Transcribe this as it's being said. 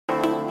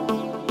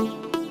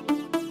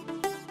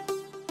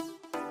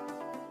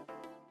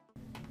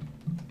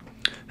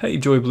Hey,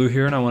 Joy Blue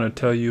here, and I want to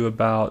tell you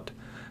about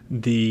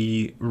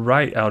the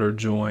right outer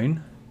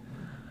join.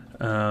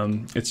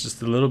 It's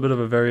just a little bit of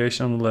a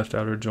variation on the left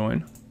outer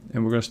join,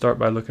 and we're going to start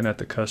by looking at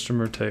the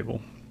customer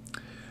table.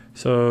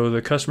 So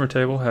the customer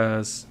table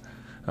has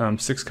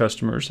 6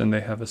 customers, and they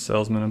have a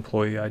salesman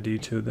employee ID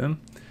to them,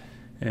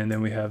 and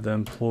then we have the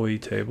employee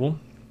table.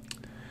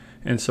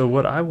 And so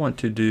what I want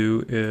to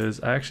do is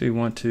I actually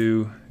want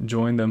to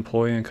join the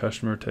employee and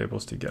customer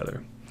tables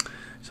together.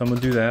 So I'm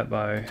going to do that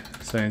by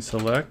saying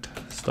select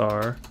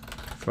star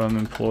from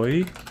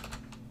employee,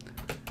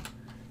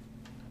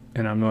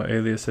 and I'm going to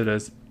alias it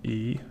as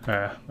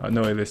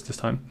no alias this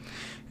time,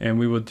 and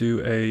we will do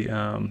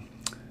an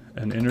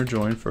inner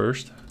join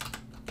first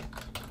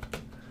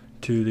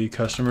to the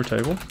customer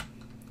table,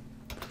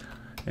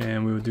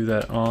 and we will do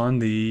that on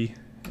the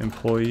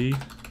employee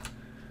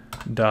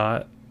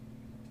dot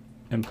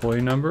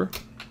employee number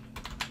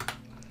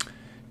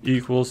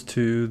equals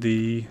to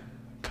the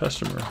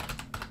customer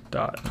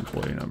dot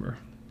employee number,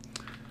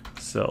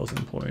 sales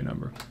employee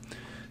number.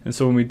 And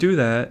so when we do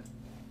that,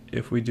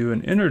 if we do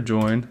an inner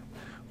join,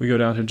 we go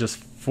down to just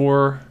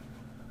 4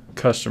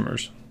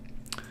 customers.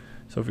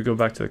 So if we go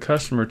back to the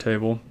customer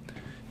table,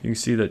 you can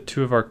see that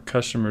 2 of our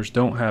customers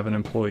don't have an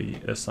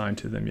employee assigned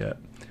to them yet.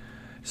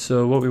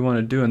 So what we want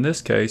to do in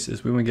this case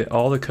is we want to get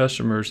all the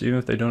customers, even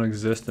if they don't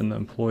exist in the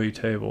employee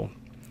table,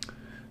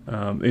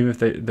 even if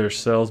their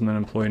salesman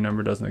employee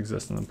number doesn't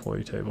exist in the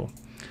employee table.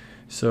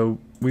 So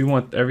we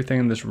want everything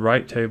in this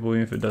right table,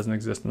 even if it doesn't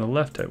exist in the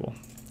left table.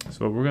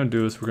 So what we're going to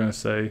do is we're going to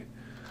say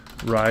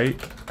right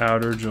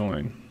outer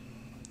join.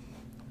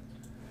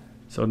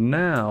 So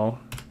now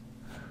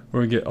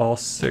we're going to get all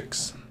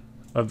 6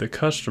 of the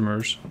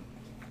customers,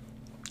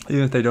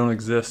 even if they don't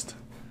exist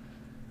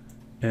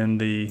in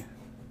the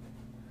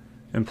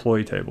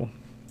employee table.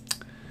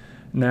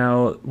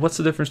 Now, what's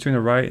the difference between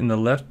the right and the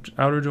left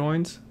outer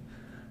joins?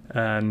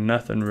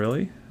 Nothing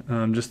really.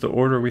 Just the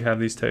order we have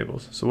these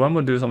tables. So what I'm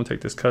going to do is I'm going to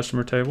take this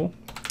customer table,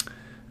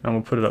 and I'm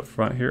going to put it up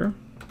front here.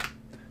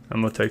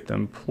 I'm going to take the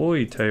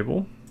employee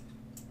table,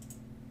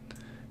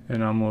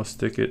 and I'm going to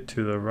stick it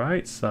to the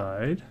right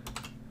side.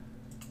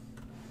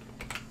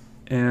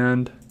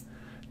 And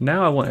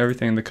now I want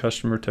everything in the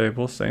customer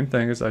table, same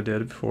thing as I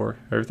did before,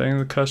 everything in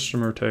the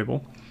customer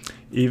table,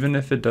 even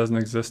if it doesn't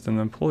exist in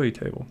the employee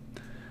table.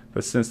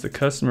 But since the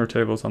customer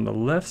table is on the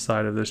left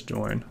side of this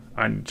join,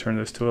 I need to turn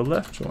this to a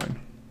left join.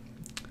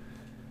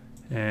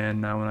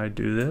 And now when I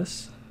do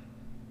this,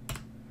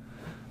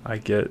 I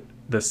get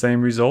the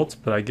same results,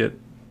 but I get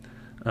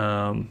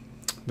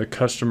the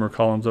customer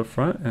columns up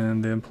front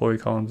and the employee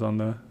columns on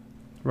the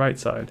right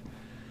side.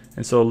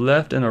 And so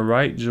left and a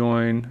right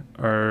join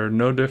are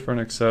no different,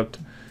 except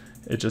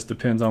it just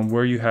depends on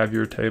where you have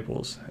your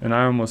tables. And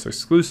I almost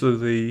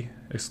exclusively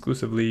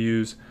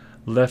use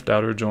left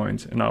outer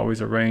joins, and I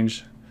always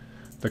arrange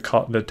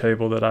the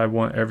table that I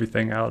want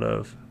everything out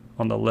of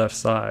on the left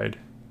side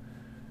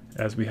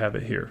as we have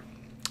it here.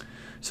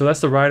 So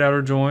that's the right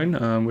outer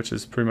join, which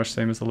is pretty much the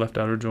same as the left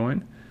outer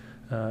join.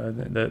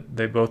 That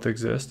they both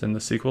exist in the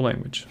SQL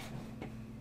language.